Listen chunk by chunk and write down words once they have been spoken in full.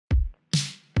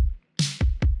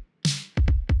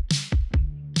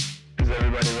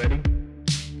Everybody ready?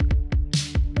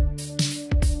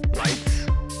 Lights.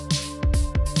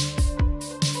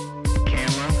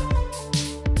 Camera.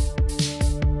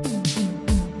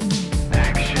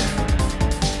 Action.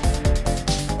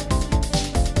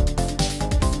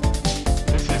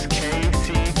 This is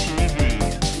KCTV,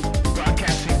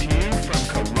 broadcasting to you from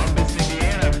Columbus,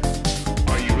 Indiana.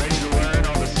 Are you ready to learn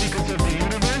all the secrets of the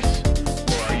universe?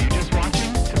 Or are you just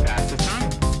watching to pass the time?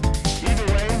 Either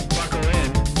way, buckle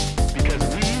in, because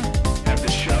we have the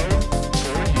show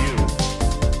for you.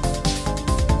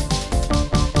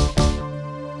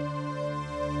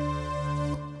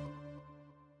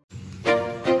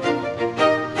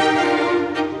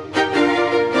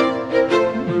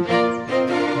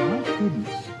 My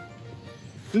goodness,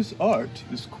 this art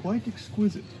is quite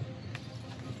exquisite.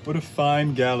 What a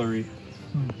fine gallery.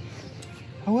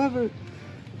 However,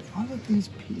 all of these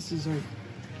pieces are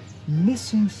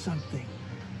missing something.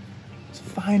 It's a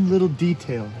fine little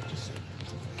detail. I just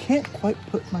can't quite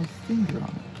put my finger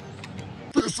on it.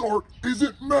 This art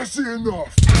isn't messy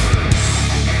enough!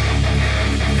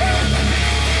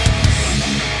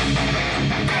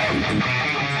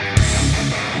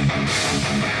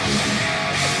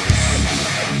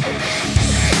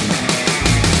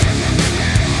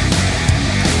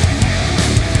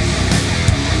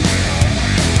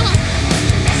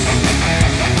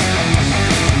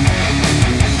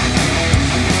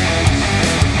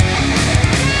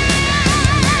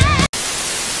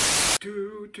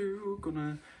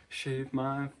 Gonna shave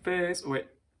my face. Wait,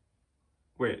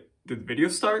 did the video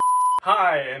start?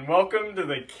 Hi, and welcome to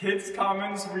the Kids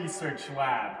Commons Research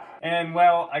Lab. And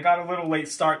well, I got a little late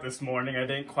start this morning. I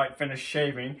didn't quite finish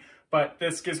shaving, but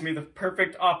this gives me the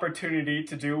perfect opportunity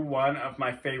to do one of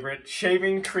my favorite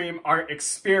shaving cream art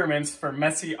experiments for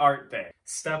Messy Art Day.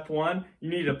 Step 1, you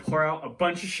need to pour out a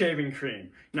bunch of shaving cream.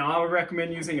 Now, I would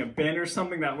recommend using a bin or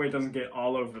something, that way it doesn't get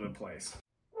all over the place.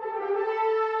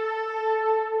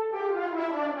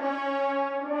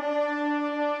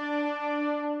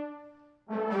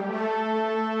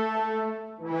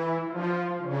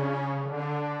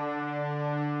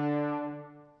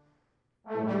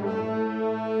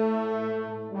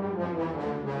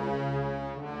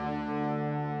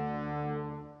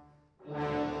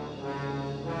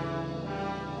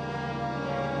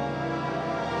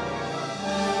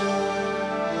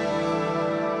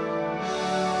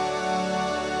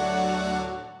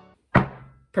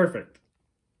 Perfect.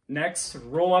 Next,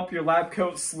 roll up your lab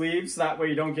coat sleeves, that way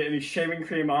you don't get any shaving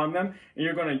cream on them. And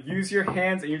you're going to use your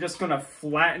hands and you're just going to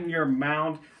flatten your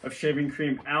mound of shaving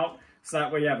cream out, so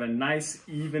that way you have a nice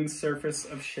even surface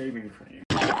of shaving cream.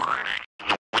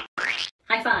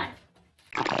 High five.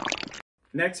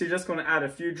 Next, you're just going to add a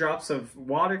few drops of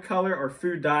watercolor or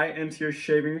food dye into your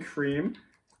shaving cream.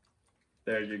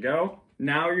 There you go.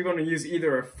 Now you're going to use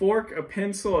either a fork, a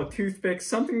pencil, a toothpick,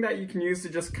 something that you can use to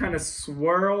just kind of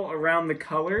swirl around the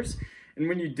colors. And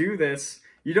when you do this,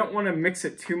 you don't want to mix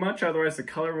it too much, otherwise the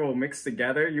color will mix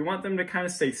together. You want them to kind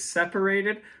of stay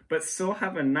separated, but still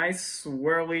have a nice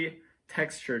swirly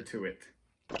texture to it.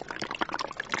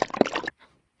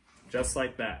 Just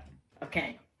like that.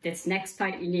 Okay, this next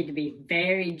part you need to be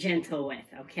very gentle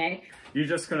with, okay? You're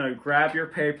just going to grab your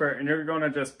paper and you're going to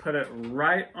just put it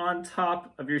right on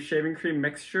top of your shaving cream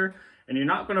mixture, and you're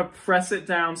not going to press it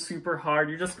down super hard.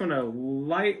 You're just going to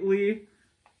lightly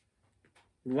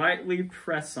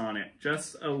press on it,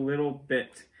 just a little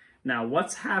bit. Now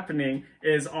what's happening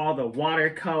is all the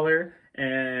watercolor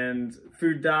and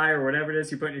food dye or whatever it is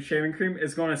you put in your shaving cream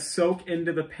is going to soak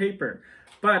into the paper,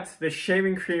 but the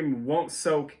shaving cream won't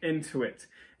soak into it.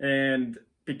 And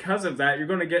because of that, you're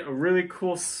going to get a really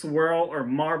cool swirl or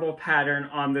marble pattern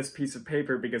on this piece of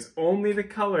paper, because only the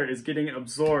color is getting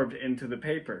absorbed into the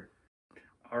paper.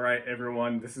 All right,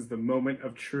 everyone, this is the moment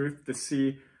of truth to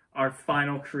see our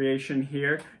final creation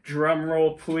here. Drum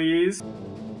roll, please.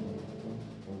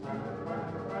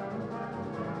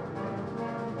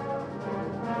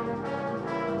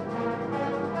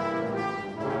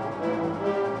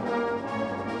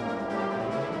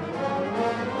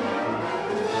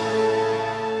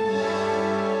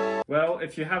 Well,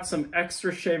 if you have some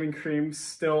extra shaving cream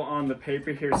still on the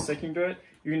paper here sticking to it,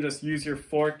 you can just use your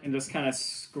fork and just kind of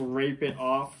scrape it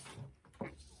off,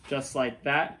 just like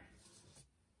that.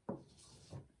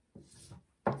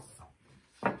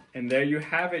 And there you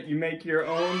have it. You make your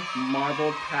own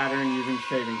marble pattern using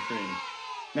shaving cream.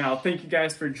 Now, thank you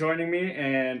guys for joining me,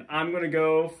 and I'm gonna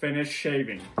go finish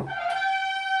shaving.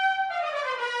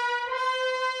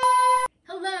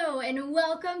 And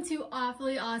welcome to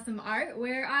Awfully Awesome Art,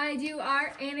 where I do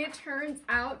art and it turns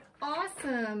out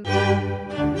awesome.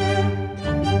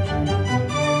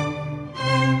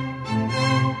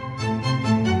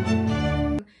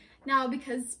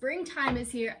 because springtime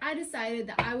is here, I decided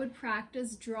that I would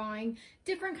practice drawing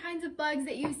different kinds of bugs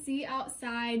that you see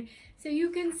outside. So you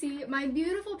can see my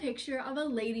beautiful picture of a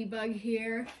ladybug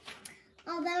here.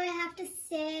 Although I have to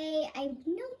say, I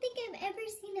don't think I've ever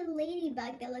seen a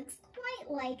ladybug that looks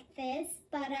quite like this,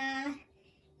 but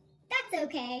that's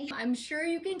okay. I'm sure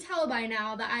you can tell by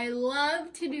now that I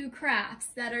love to do crafts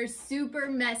that are super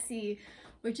messy,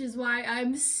 which is why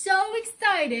I'm so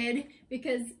excited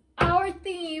because our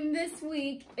theme this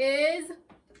week is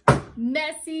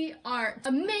messy art.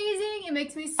 Amazing, it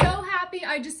makes me so happy.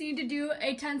 I just need to do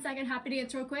a 10-second happy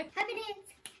dance real quick. Happy dance,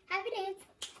 happy dance,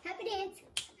 happy dance,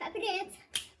 happy dance.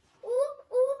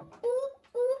 Ooh, ooh, ooh,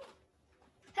 ooh.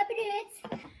 Happy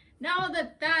dance. Now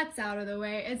that that's out of the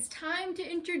way, it's time to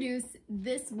introduce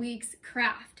this week's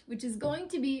craft, which is going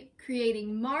to be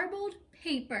creating marbled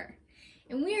paper.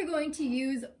 And we are going to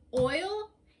use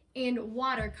oil and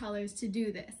watercolors to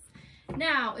do this.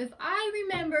 Now, if I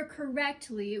remember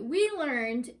correctly, we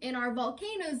learned in our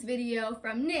volcanoes video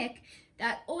from Nick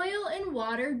that oil and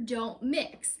water don't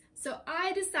mix. So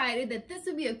I decided that this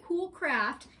would be a cool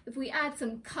craft if we add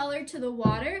some color to the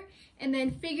water and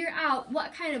then figure out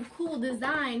what kind of cool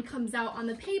design comes out on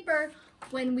the paper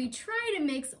when we try to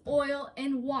mix oil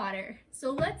and water.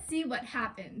 So let's see what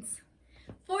happens.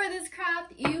 For this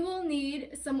craft, you will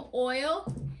need some oil,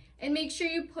 and make sure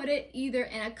you put it either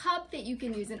in a cup that you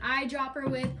can use an eyedropper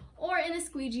with or in a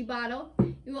squeegee bottle.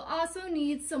 You will also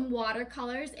need some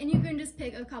watercolors, and you can just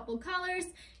pick a couple colors.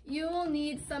 You will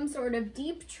need some sort of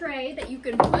deep tray that you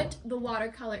can put the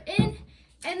watercolor in,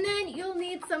 and then you'll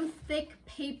need some thick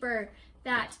paper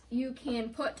that you can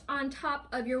put on top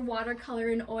of your watercolor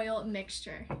and oil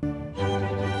mixture.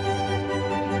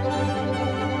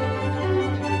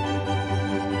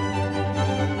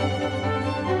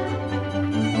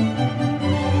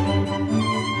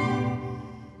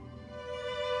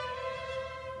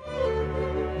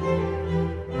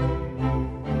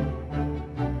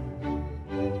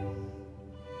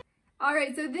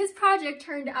 Alright, so this project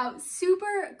turned out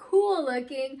super cool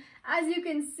looking. As you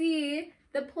can see,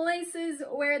 the places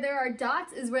where there are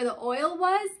dots is where the oil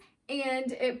was,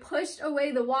 and it pushed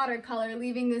away the watercolor,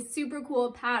 leaving this super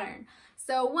cool pattern.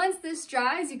 So once this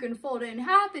dries, you can fold it in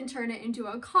half and turn it into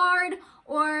a card,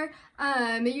 or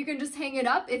you can just hang it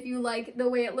up if you like the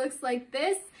way it looks like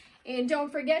this. And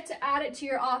don't forget to add it to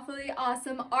your awfully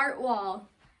awesome art wall.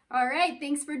 Alright,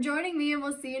 thanks for joining me, and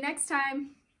we'll see you next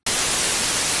time.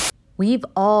 We've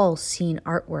all seen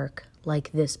artwork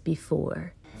like this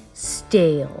before.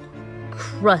 Stale,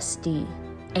 crusty,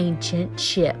 ancient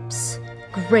chips,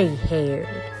 gray-haired,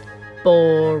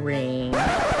 boring. Drop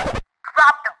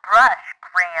the brush,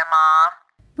 Grandma.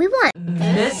 We want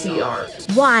messy art.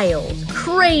 Wild,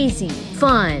 crazy,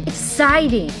 fun,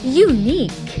 exciting,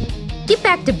 unique. Get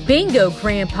back to bingo,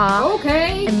 Grandpa.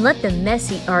 Okay. And let the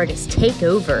messy artist take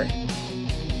over.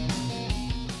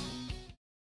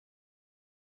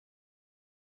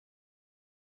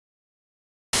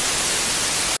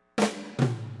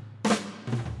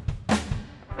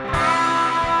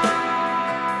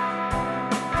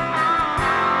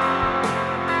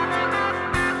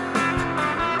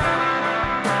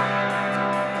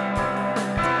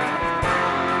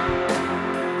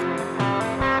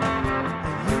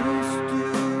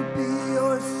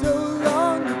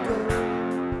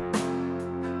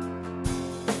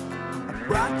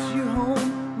 Brought you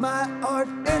home, my art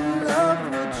and love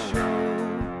would show.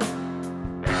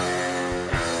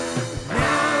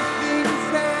 Now things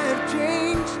have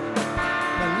changed,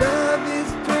 my love is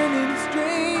turning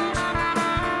strange.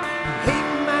 You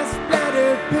hate my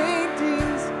splatter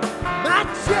paintings, my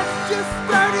chest just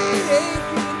started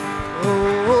aching. Oh,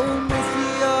 messy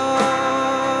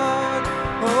art,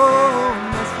 oh,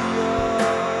 messy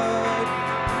art.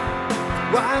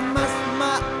 Why must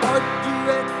my art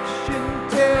direction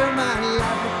tear my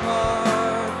life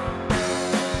apart?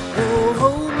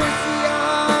 Oh, messy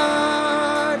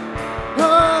art,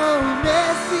 oh,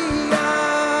 messy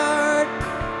art.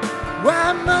 Why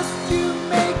must you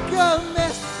make a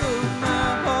mess of my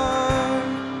heart?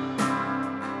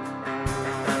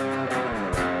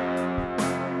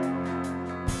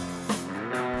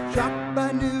 Shocked by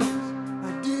news I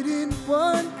didn't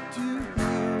want to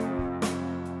hear.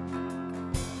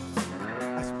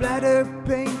 I splatter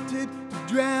painted to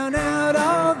drown out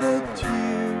all the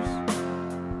tears.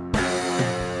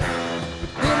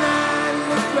 But then I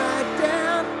looked right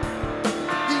down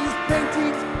at these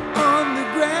paintings on the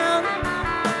ground.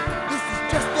 This is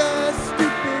just a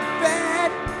stupid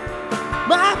fad.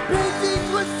 My paintings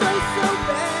were so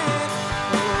bad.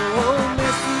 Oh,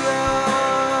 messy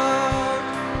art,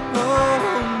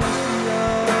 oh, messy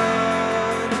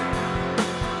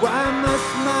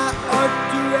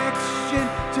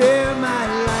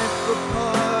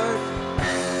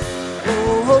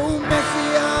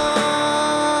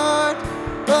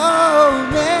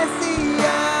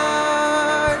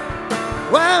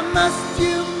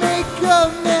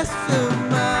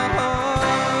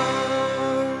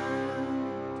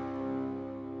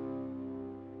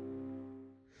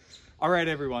All right,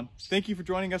 everyone. Thank you for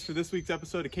joining us for this week's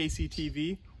episode of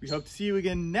KCTV. We hope to see you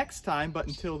again next time, but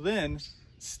until then,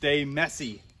 stay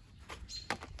messy.